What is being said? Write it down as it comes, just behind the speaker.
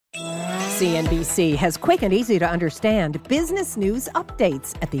CNBC has quick and easy to understand business news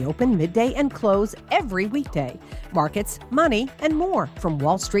updates at the open, midday, and close every weekday. Markets, money, and more from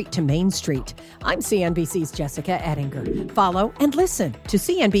Wall Street to Main Street. I'm CNBC's Jessica Ettinger. Follow and listen to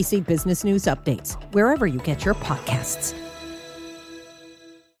CNBC Business News Updates wherever you get your podcasts.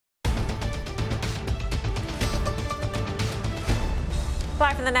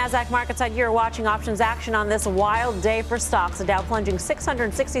 Live from the NASDAQ market side, you're watching options action on this wild day for stocks. The Dow plunging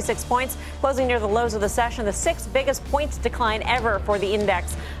 666 points, closing near the lows of the session, the sixth biggest points decline ever for the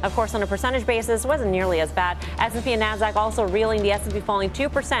index. Of course, on a percentage basis, wasn't nearly as bad. S&P and NASDAQ also reeling, the S&P falling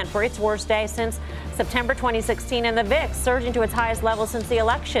 2% for its worst day since September 2016, and the VIX surging to its highest level since the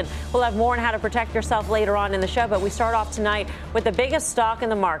election. We'll have more on how to protect yourself later on in the show, but we start off tonight with the biggest stock in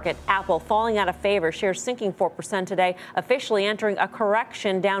the market, Apple, falling out of favor. Shares sinking 4% today, officially entering a correction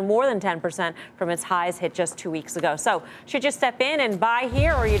down more than 10% from its highs hit just 2 weeks ago. So should you step in and buy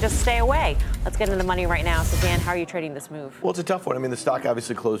here or you just stay away? Let's get into the money right now. So, Dan, how are you trading this move? Well, it's a tough one. I mean, the stock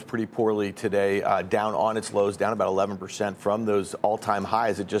obviously closed pretty poorly today, down on its lows, down about 11% from those all-time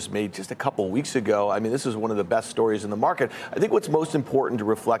highs it just made just a couple weeks ago. I mean, this is one of the best stories in the market. I think what's most important to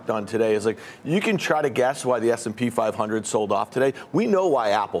reflect on today is, like, you can try to guess why the S&P 500 sold off today. We know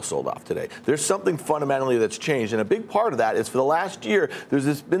why Apple sold off today. There's something fundamentally that's changed, and a big part of that is for the last year,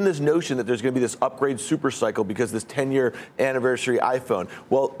 there's been this notion that there's going to be this upgrade super cycle because this 10-year anniversary iPhone.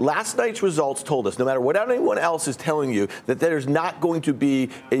 Well, last night's results told us, no matter what anyone else is telling you, that there's not going to be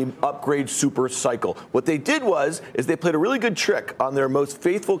an upgrade super cycle. What they did is they played a really good trick on their most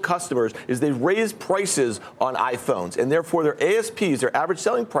faithful customers, is they raised prices on iPhones, and therefore their ASPs, their average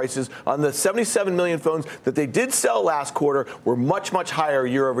selling prices on the 77 million phones that they did sell last quarter were much, much higher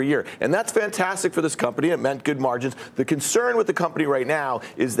year over year. And that's fantastic for this company. It meant good margins. The concern with the company right now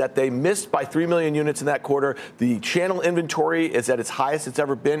is that they missed by 3 million units in that quarter. The channel inventory is at its highest it's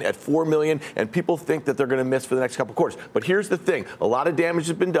ever been at 4 million, and people think that they're going to miss for the next couple of quarters. But here's the thing. A lot of damage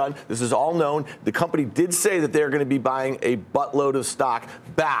has been done. This is all known. The company did say that they're going to be buying a buttload of stock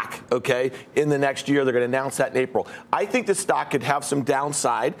back, okay, in the next year. They're going to announce that in April. I think the stock could have some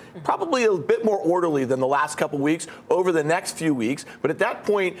downside, probably a bit more orderly than the last couple of weeks over the next few weeks. But at that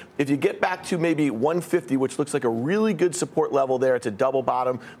point, if you get back to maybe 150, which looks like a really good support level there, it's a double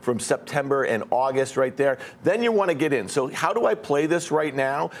bottom from September and August right there, then you want to get in. So how do I play this right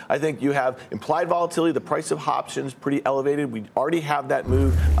now? I think you have implied volatility. The price of options pretty elevated. We already have that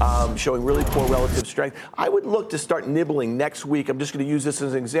move showing really poor relative strength. I would look to start nibbling next week. I'm just going to use this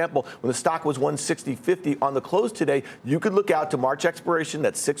as an example. When the stock was 160.50 on the close today, you could look out to March expiration.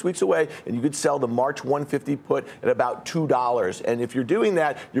 That's 6 weeks away, and you could sell the March 150 put at about $2. And if you're doing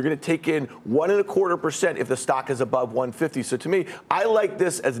that, you're going to take in 1.25% if the stock is above 150. So to me, I like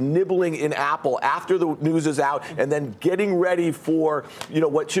this as nibbling in Apple after the news is out, and then getting ready for,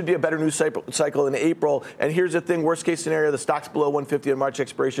 what should be a better news cycle in April. And here's the thing: worst case scenario, the stock's below 150 on March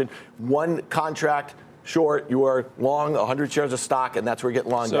expiration. One contract short, you are long 100 shares of stock, and that's where you're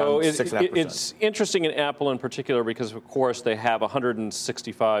getting long down 6.5%. It's interesting in Apple in particular because, of course, they have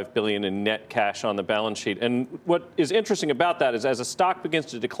 $165 billion in net cash on the balance sheet. And what is interesting about that is as a stock begins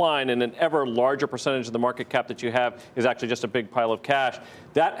to decline and an ever larger percentage of the market cap that you have is actually just a big pile of cash,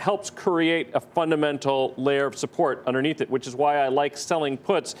 that helps create a fundamental layer of support underneath it, which is why I like selling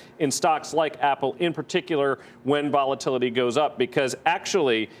puts in stocks like Apple in particular when volatility goes up, because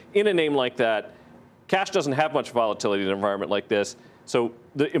actually in a name like that, cash doesn't have much volatility in an environment like this, so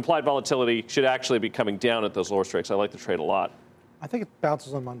the implied volatility should actually be coming down at those lower strikes. I like the trade a lot. I think it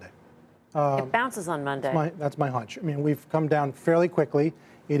bounces on Monday. It bounces on Monday. That's my hunch. I mean, we've come down fairly quickly.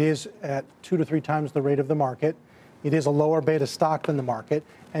 It is at 2 to 3 times the rate of the market. It is a lower beta stock than the market,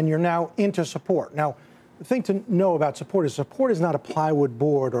 and you're now into support. Now, the thing to know about support is not a plywood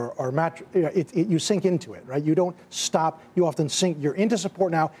board or mattress. You sink into it, right? You don't stop. You often sink. You're into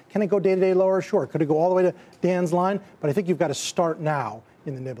support now. Can it go day-to-day lower or short? Could it go all the way to Dan's line? But I think you've got to start now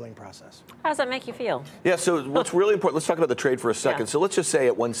in the nibbling process. How does that make you feel? Yeah, so what's really important, let's talk about the trade for a second. Yeah. So let's just say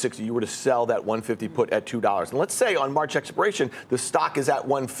at 160 you were to sell that 150 put at $2. And let's say on March expiration the stock is at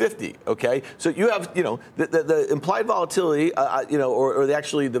 150, okay? So you have, the implied volatility, or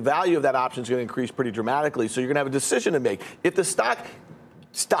the value of that option is going to increase pretty dramatically. So you're going to have a decision to make. If the stock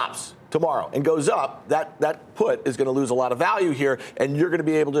stops tomorrow and goes up, that put is going to lose a lot of value here, and you're going to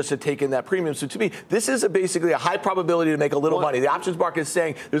be able just to take in that premium. So to me, this is basically a high probability to make a little money. The options market is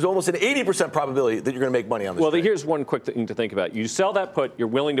saying there's almost an 80% probability that you're going to make money on this. Well, here's one quick thing to think about. You sell that put, you're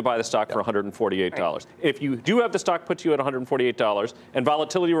willing to buy the stock for $148. Right. If you do have the stock put to you at $148 and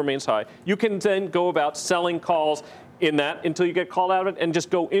volatility remains high, you can then go about selling calls in that until you get called out of it and just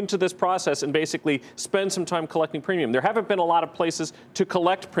go into this process and basically spend some time collecting premium. There haven't been a lot of places to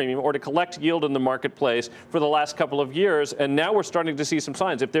collect premium or to collect yield in the marketplace for the last couple of years, and now we're starting to see some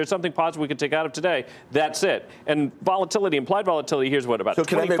signs. If there's something positive we can take out of today, that's it. And volatility, implied volatility, here's what, about 25%,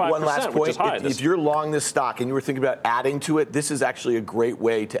 can I make one last point? Which is high. If you're long this stock and you were thinking about adding to it, this is actually a great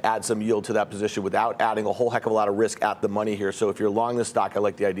way to add some yield to that position without adding a whole heck of a lot of risk at the money here. So if you're long this stock, I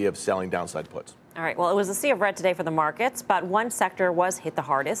like the idea of selling downside puts. All right. Well, it was a sea of red today for the markets, but one sector was hit the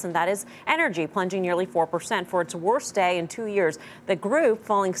hardest, and that is energy, plunging nearly 4% for its worst day in 2 years. The group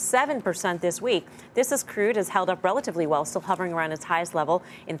falling 7% this week. This as crude has held up relatively well, still hovering around its highest level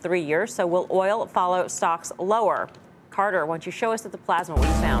in 3 years. So will oil follow stocks lower? Carter, why don't you show us at the plasma what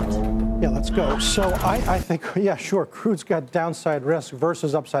you found? Yeah, let's go. So I think, yeah, sure, crude's got downside risk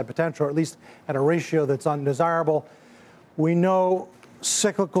versus upside potential, or at least at a ratio that's undesirable. We know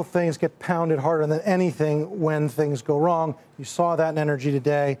cyclical things get pounded harder than anything when things go wrong. You saw that in energy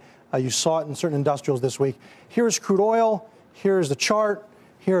today. You saw it in certain industrials this week. Here's crude oil. Here's the chart.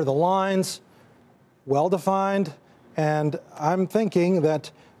 Here are the lines, well-defined. And I'm thinking that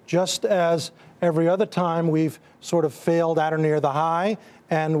just as every other time we've sort of failed at or near the high,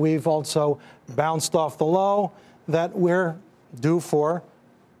 and we've also bounced off the low, that we're due for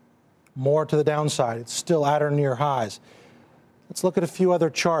more to the downside. It's still at or near highs. Let's look at a few other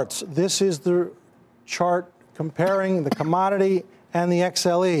charts. This is the chart comparing the commodity and the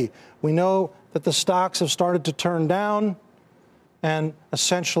XLE. We know that the stocks have started to turn down, and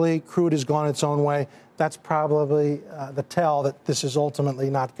essentially crude has gone its own way. That's probably the tell that this is ultimately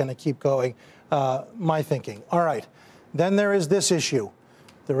not going to keep going, my thinking. All right. Then there is this issue,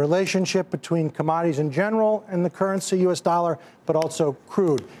 the relationship between commodities in general and the currency, U.S. dollar, but also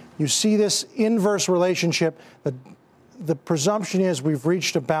crude. You see this inverse relationship. The presumption is we've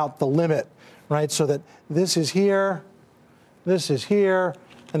reached about the limit, right? So that this is here,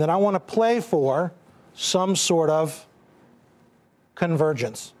 and then I want to play for some sort of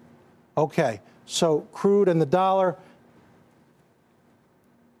convergence. Okay, so crude and the dollar.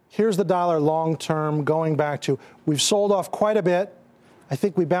 Here's the dollar long term going back to, we've sold off quite a bit. I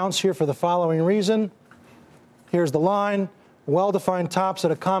think we bounce here for the following reason. Here's the line, well-defined tops at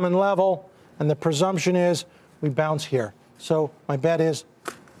a common level, and the presumption is we bounce here. So my bet is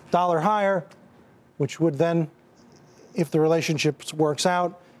dollar higher, which would then, if the relationship works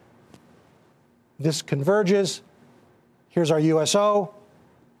out, this converges. Here's our USO,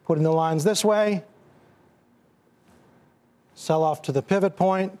 putting the lines this way. Sell off to the pivot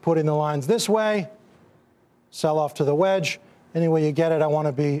point, putting the lines this way. Sell off to the wedge. Any way you get it, I want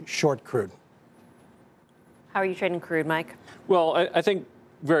to be short crude. How are you trading crude, Mike? Well, I think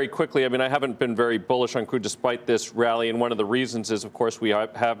very quickly, I mean, I haven't been very bullish on crude despite this rally, and one of the reasons is, of course, we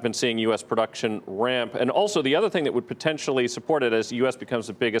have been seeing U.S. production ramp. And also the other thing that would potentially support it as the U.S. becomes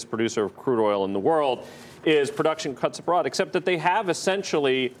the biggest producer of crude oil in the world is production cuts abroad, except that they have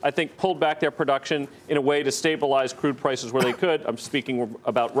essentially, I think, pulled back their production in a way to stabilize crude prices where they could. I'm speaking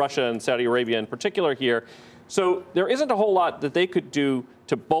about Russia and Saudi Arabia in particular here. So there isn't a whole lot that they could do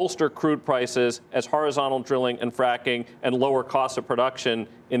to bolster crude prices as horizontal drilling and fracking and lower costs of production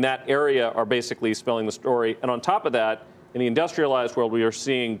in that area are basically spelling the story. And on top of that, in the industrialized world, we are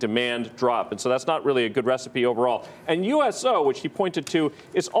seeing demand drop. And so that's not really a good recipe overall. And USO, which he pointed to,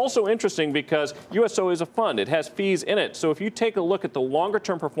 is also interesting because USO is a fund. It has fees in it. So if you take a look at the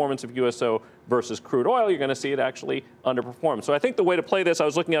longer-term performance of USO versus crude oil, you're going to see it actually underperform. So I think the way to play this, I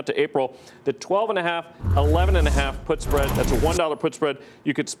was looking out to April, the 12.5, 11.5 put spread, that's a $1 put spread.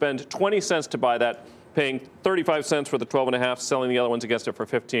 You could spend 20 cents to buy that, paying 35 cents for the 12.5, selling the other ones against it for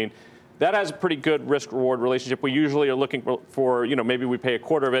 15. That has a pretty good risk-reward relationship. We usually are looking for, maybe we pay a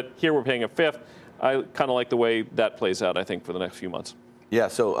quarter of it. Here we're paying a fifth. I kind of like the way that plays out, I think, for the next few months. Yeah,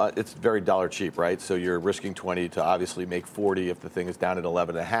 so it's very dollar cheap, right? So you're risking 20 to obviously make 40 if the thing is down at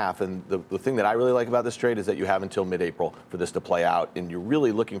 11.5. And the thing that I really like about this trade is that you have until mid-April for this to play out. And you're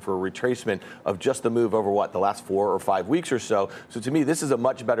really looking for a retracement of just the move over, the last 4 or 5 weeks or so. So to me, this is a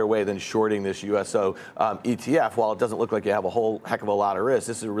much better way than shorting this USO ETF. While it doesn't look like you have a whole heck of a lot of risk,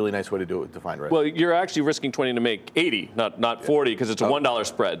 this is a really nice way to do it, to find risk. Well, you're actually risking 20 to make 80, not 40, because it's a $1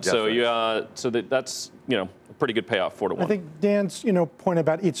 spread. So that's a pretty good payoff, 4 to 1. I think Dan's point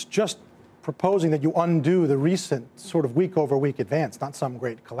about it's just proposing that you undo the recent sort of week-over-week advance, not some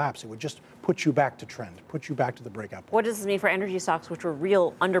great collapse. It would just put you back to trend, put you back to the breakout point. What does this mean for energy stocks, which were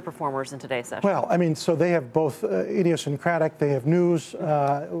real underperformers in today's session? Well, I mean, so they have both idiosyncratic, they have news.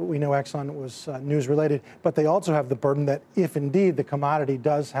 We know Exxon was news-related, but they also have the burden that if indeed the commodity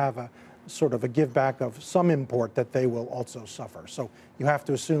does have a sort of a give back of some import, that they will also suffer. So you have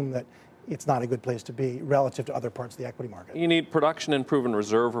to assume that it's not a good place to be relative to other parts of the equity market. You need production and proven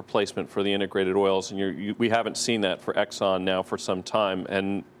reserve replacement for the integrated oils, and we haven't seen that for Exxon now for some time.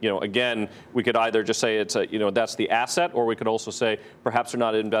 And again, we could either just say it's that's the asset, or we could also say perhaps they're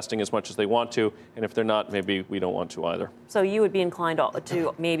not investing as much as they want to, and if they're not, maybe we don't want to either. So you would be inclined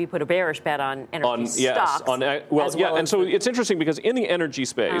to maybe put a bearish bet on energy stocks. And so it's interesting because in the energy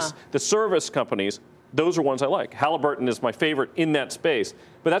space, the service companies, those are ones I like. Halliburton is my favorite in that space.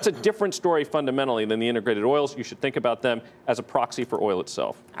 But that's a different story fundamentally than the integrated oils. You should think about them as a proxy for oil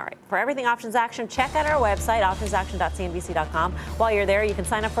itself. All right. For everything options action, check out our website, optionsaction.cnbc.com. While you're there, you can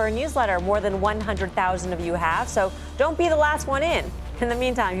sign up for our newsletter. More than 100,000 of you have. So don't be the last one in. In the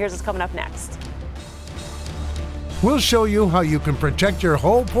meantime, here's what's coming up next. We'll show you how you can protect your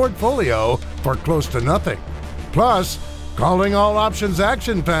whole portfolio for close to nothing. Plus, calling all options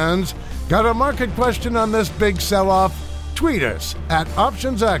action fans, got a market question on this big sell-off? Tweet us at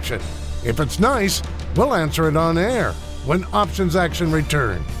Options Action. If it's nice, we'll answer it on air when Options Action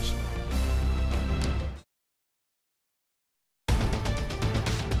returns.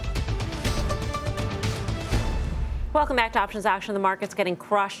 Welcome back to Options Action. The market's getting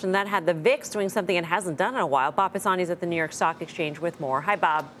crushed, and that had the VIX doing something it hasn't done in a while. Bob Pisani's at the New York Stock Exchange with more. Hi,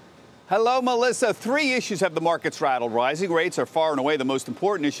 Bob. Hello, Melissa. 3 issues have the markets rattled. Rising rates are far and away the most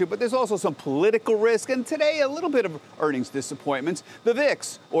important issue, but there's also some political risk, and today a little bit of earnings disappointments. The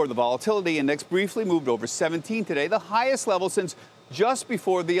VIX, or the Volatility Index, briefly moved over 17 today, the highest level since just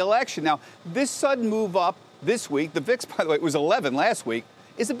before the election. Now, this sudden move up this week, the VIX, by the way, was 11 last week,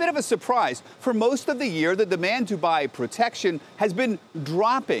 is a bit of a surprise. For most of the year, the demand to buy protection has been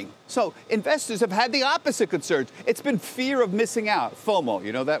dropping. So investors have had the opposite concerns. It's been fear of missing out, FOMO,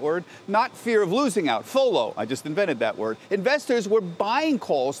 you know that word? Not fear of losing out, FOLO. I just invented that word. Investors were buying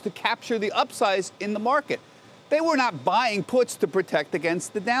calls to capture the upsides in the market. They were not buying puts to protect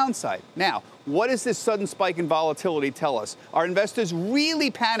against the downside. Now, what does this sudden spike in volatility tell us? Are investors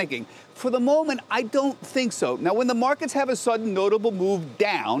really panicking? For the moment, I don't think so. Now, when the markets have a sudden notable move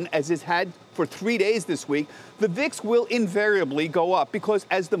down, as it's had for 3 days this week, the VIX will invariably go up because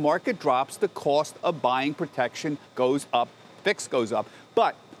as the market drops, the cost of buying protection goes up, VIX goes up.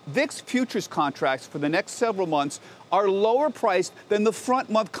 But VIX futures contracts for the next several months are lower priced than the front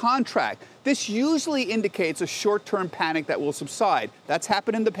month contract. This usually indicates a short-term panic that will subside. That's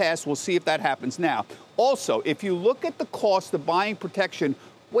happened in the past. We'll see if that happens now. Also, if you look at the cost of buying protection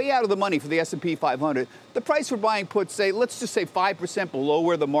way out of the money for the S&P 500, the price for buying puts, let's just say 5% below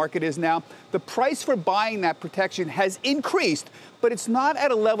where the market is now. The price for buying that protection has increased, but it's not at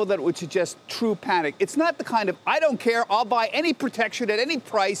a level that would suggest true panic. It's not the kind of, I don't care, I'll buy any protection at any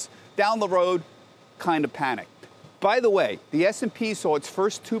price down the road kind of panic. By the way, the S&P saw its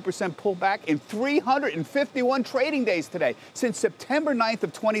first 2% pullback in 351 trading days today, since September 9th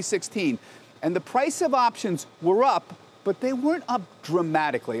of 2016. And the price of options were up, but they weren't up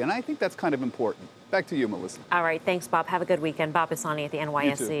dramatically. And I think that's kind of important. Back to you, Melissa. All right. Thanks, Bob. Have a good weekend. Bob Pisani at the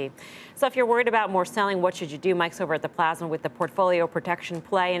NYSE. So if you're worried about more selling, what should you do? Mike's over at the Plasma with the portfolio protection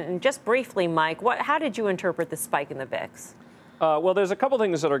play. And just briefly, Mike, how did you interpret the spike in the VIX? Well, there's a couple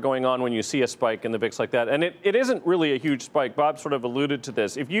things that are going on when you see a spike in the VIX like that. And it isn't really a huge spike. Bob sort of alluded to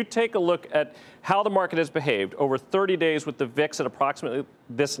this. If you take a look at how the market has behaved over 30 days with the VIX at approximately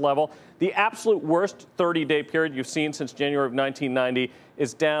this level, the absolute worst 30-day period you've seen since January of 1990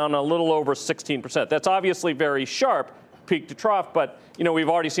 is down a little over 16%. That's obviously very sharp, peak to trough, but we've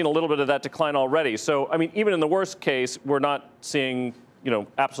already seen a little bit of that decline already. So, I mean, even in the worst case, we're not seeing,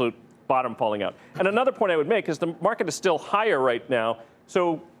 absolute bottom falling out. And another point I would make is the market is still higher right now.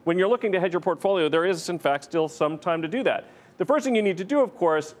 So when you're looking to hedge your portfolio, there is, in fact, still some time to do that. The first thing you need to do, of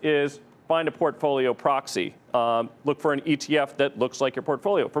course, is find a portfolio proxy. Look for an ETF that looks like your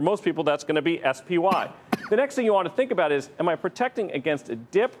portfolio. For most people, that's going to be SPY. The next thing you want to think about is, am I protecting against a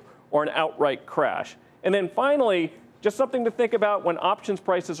dip or an outright crash? And then finally, just something to think about when options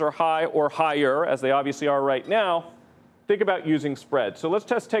prices are high or higher, as they obviously are right now, think about using spread. So let's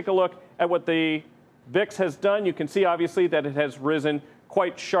just take a look at what the VIX has done. You can see, obviously, that it has risen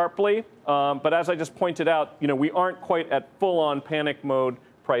quite sharply. But as I just pointed out, we aren't quite at full-on panic mode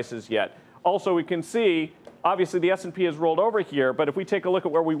prices yet. Also, we can see, obviously, the S&P has rolled over here. But if we take a look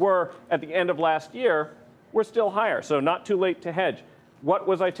at where we were at the end of last year, we're still higher. So not too late to hedge. What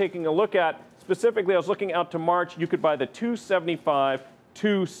was I taking a look at? Specifically, I was looking out to March. You could buy the 275,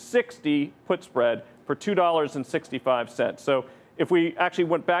 260 put spread for $2.65. So if we actually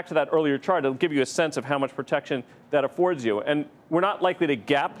went back to that earlier chart, it'll give you a sense of how much protection that affords you. And we're not likely to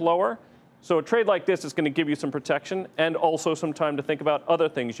gap lower. So a trade like this is going to give you some protection and also some time to think about other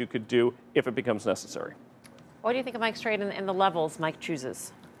things you could do if it becomes necessary. What do you think of Mike's trade and the levels Mike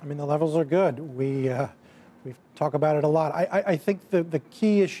chooses? I mean, the levels are good. We talk about it a lot. I think the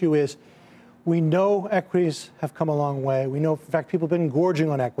key issue is we know equities have come a long way. We know, in fact, people have been gorging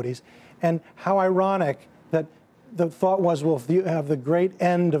on equities. And how ironic that the thought was, well, if you have the great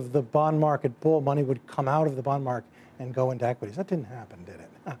end of the bond market bull, money would come out of the bond market and go into equities. That didn't happen, did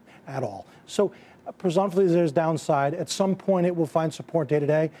it? At all. So presumptively, there's downside. At some point, it will find support day to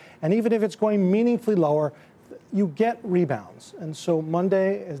day. And even if it's going meaningfully lower, you get rebounds. And so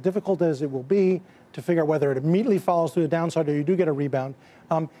Monday, as difficult as it will be to figure out whether it immediately follows through the downside or you do get a rebound,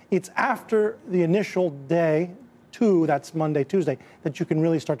 it's after the initial day, that's Monday, Tuesday, that you can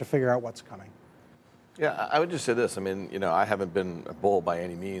really start to figure out what's coming. Yeah, I would just say this. I mean, I haven't been a bull by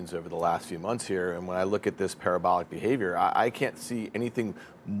any means over the last few months here. And when I look at this parabolic behavior, I can't see anything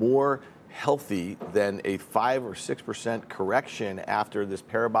more healthy than a 5 or 6% correction after this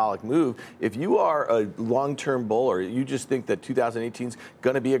parabolic move. If you are a long-term bull, or you just think that 2018 is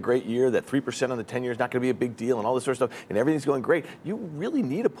going to be a great year, that 3% on the 10 year is not going to be a big deal, and all this sort of stuff, and everything's going great, you really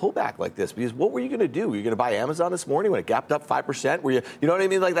need a pullback like this. Because what were you going to do? Were you going to buy Amazon this morning when it gapped up 5%? Were you know what I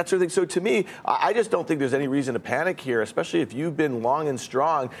mean? Like that sort of thing. So to me, I just don't think there's any reason to panic here, especially if you've been long and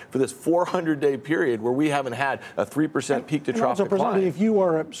strong for this 400-day period where we haven't had a 3% peak to trough decline. If you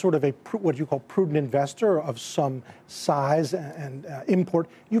are sort of what you call prudent investor of some size and import,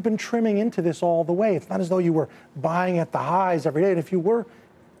 you've been trimming into this all the way. It's not as though you were buying at the highs every day. And if you were,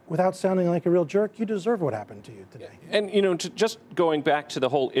 without sounding like a real jerk, you deserve what happened to you today. And, just going back to the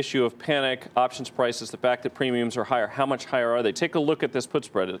whole issue of panic, options prices, the fact that premiums are higher, how much higher are they? Take a look at this put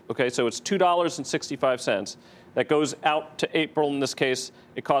spread. Okay, so it's $2.65. That goes out to April in this case.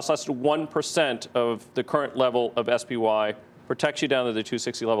 It costs less than 1% of the current level of SPY, protects you down to the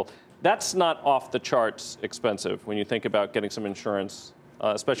 260 level. That's not off the charts expensive when you think about getting some insurance,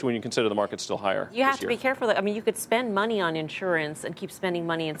 especially when you consider the market's still higher. You have to be careful. I mean, you could spend money on insurance and keep spending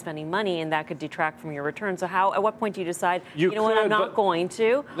money, and that could detract from your return. So at what point do you decide, what, I'm not going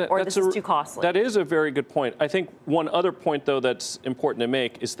to, or this is too costly? That is a very good point. I think one other point, though, that's important to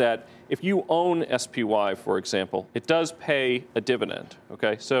make is that if you own SPY, for example, it does pay a dividend,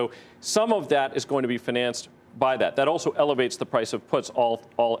 okay? So some of that is going to be financed by that. That also elevates the price of puts, all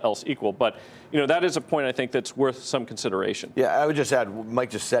else equal. But, that is a point I think that's worth some consideration. Yeah, I would just add, Mike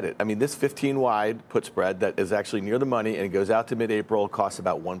just said it. I mean, this 15-wide put spread that is actually near the money and it goes out to mid-April costs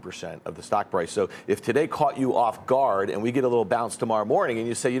about 1% of the stock price. So if today caught you off guard and we get a little bounce tomorrow morning and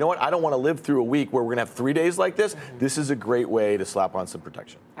you say, you know what, I don't want to live through a week where we're going to have 3 days like this, this is a great way to slap on some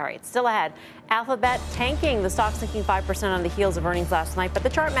protection. All right, still ahead. Alphabet tanking. The stock's sinking 5% on the heels of earnings last night, but the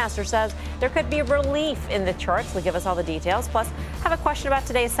chart master says there could be relief in the charts. He'll give us all the details. Plus, have a question about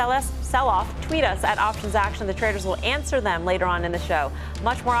today's sell-off? Tweet us at Options Action. The traders will answer them later on in the show.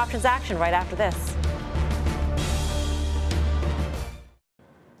 Much more Options Action right after this.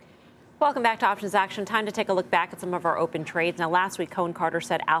 Welcome back to Options Action. Time to take a look back at some of our open trades. Now, last week, Cohen Carter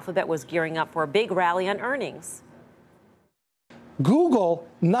said Alphabet was gearing up for a big rally on earnings. Google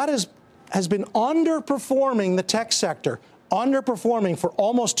has been underperforming the tech sector, underperforming for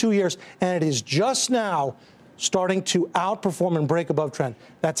almost 2 years, and it is just now starting to outperform and break above trend.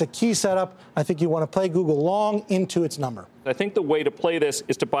 That's a key setup. I think you want to play Google long into its number. I think the way to play this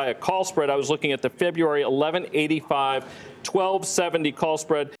is to buy a call spread. I was looking at the February 1185, 1270 call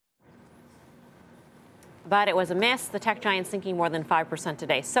spread. But it was a miss. The tech giant sinking more than 5%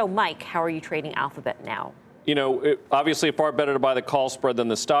 today. So, Mike, how are you trading Alphabet now? Obviously far better to buy the call spread than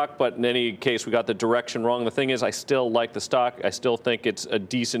the stock, but in any case, we got the direction wrong. The thing is, I still like the stock. I still think it's a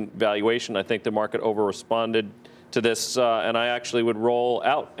decent valuation. I think the market over-responded to this, and I actually would roll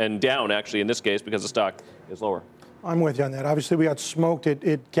out and down, actually, in this case, because the stock is lower. I'm with you on that. Obviously, we got smoked.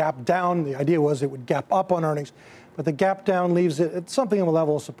 It gapped down. The idea was it would gap up on earnings, but the gap down leaves it at something of a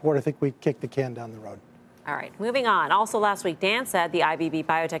level of support. I think we kicked the can down the road. All right, moving on. Also last week, Dan said the IBB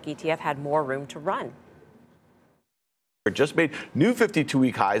Biotech ETF had more room to run. Just made new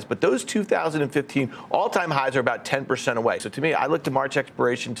 52-week highs, but those 2015 all-time highs are about 10% away. So to me, I looked at March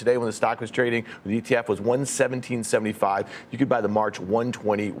expiration today when the stock was trading. The ETF was 117.75. You could buy the March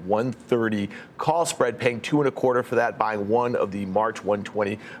 120, 130 call spread, paying 2.25 for that, buying one of the March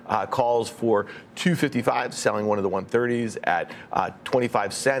 120 calls for 255, selling one of the 130s at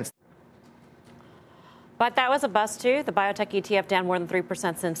 25 cents. But that was a bust, too. The biotech ETF down more than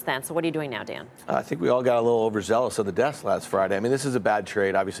 3% since then. So what are you doing now, Dan? I think we all got a little overzealous on the desk last Friday. I mean, this is a bad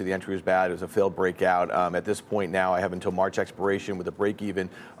trade. Obviously, the entry was bad. It was a failed breakout. At this point now, I have until March expiration with a break even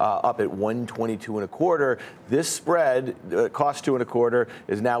up at 122.25. This spread, cost 2.25,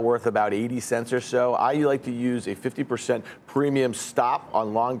 is now worth about 80 cents or so. I like to use a 50% premium stop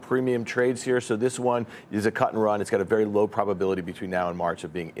on long premium trades here. So this one is a cut and run. It's got a very low probability between now and March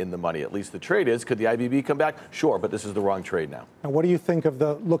of being in the money. At least the trade is. Could the IBB come back? Sure, but this is the wrong trade now. And what do you think of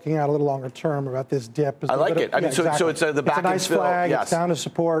the looking out a little longer term about this dip? I like it. I mean, so it's the back it's a nice and fill. flag. Yes. It's down to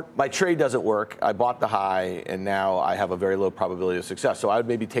support. My trade doesn't work. I bought the high, and now I have a very low probability of success. So I would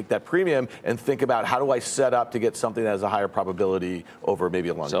maybe take that premium and think about how do I set up to get something that has a higher probability over maybe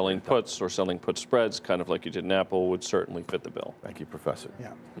a longer Selling puts or selling put spreads, kind of like you did in Apple, would certainly fit the bill. Thank you, Professor.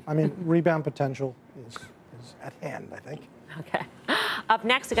 Yeah. I mean, rebound potential is at hand, I think. Okay. Up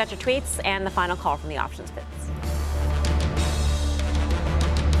next, we got your tweets and the final call from the options pits.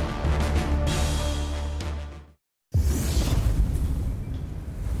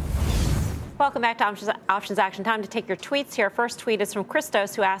 Welcome back to Options Action. Time to take your tweets here. First tweet is from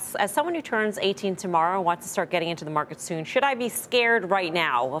Christos, who asks, as someone who turns 18 tomorrow and wants to start getting into the market soon, should I be scared right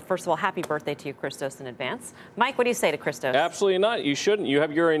now? Well, first of all, happy birthday to you, Christos, in advance. Mike, what do you say to Christos? Absolutely not. You shouldn't. You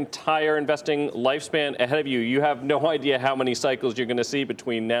have your entire investing lifespan ahead of you. You have no idea how many cycles you're going to see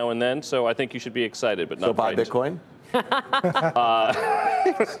between now and then. So I think you should be excited, but not So buy frightened. Bitcoin?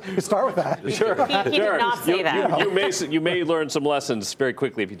 You start with that. Sure. He did not say that. You may learn some lessons very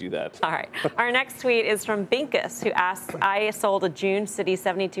quickly if you do that. All right. Our next tweet is from Binkus, who asks, I sold a June City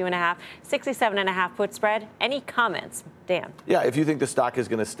 72.5, 67.5 put spread. Any comments? Dan? Yeah, if you think the stock is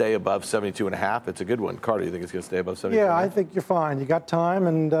going to stay above 72.5, it's a good one. Carter, you think it's going to stay above 72.5? Yeah, I think you're fine. You got time,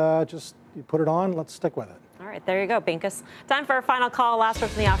 and just you put it on. Let's stick with it. All right, there you go, Binkus. Time for our final call. Last word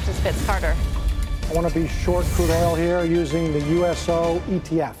from the options pits. Carter. I want to be short crude oil here using the USO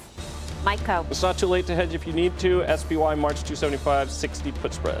ETF. Mike Coe. It's not too late to hedge if you need to. SPY March 275, 60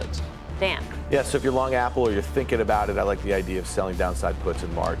 put spreads. Dan. Yeah, so if you're long Apple or you're thinking about it, I like the idea of selling downside puts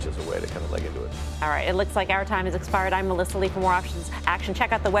in March as a way to kind of leg into it. All right, it looks like our time has expired. I'm Melissa Lee. For more options action,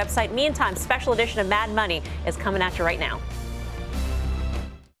 check out the website. Meantime, special edition of Mad Money is coming at you right now.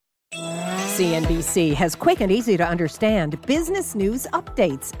 CNBC has quick and easy to understand business news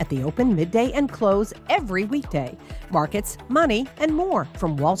updates at the open, midday, and close every weekday. Markets, money, and more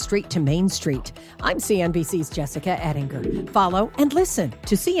from Wall Street to Main Street. I'm CNBC's Jessica Ettinger. Follow and listen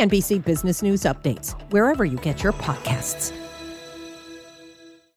to CNBC Business News Updates wherever you get your podcasts.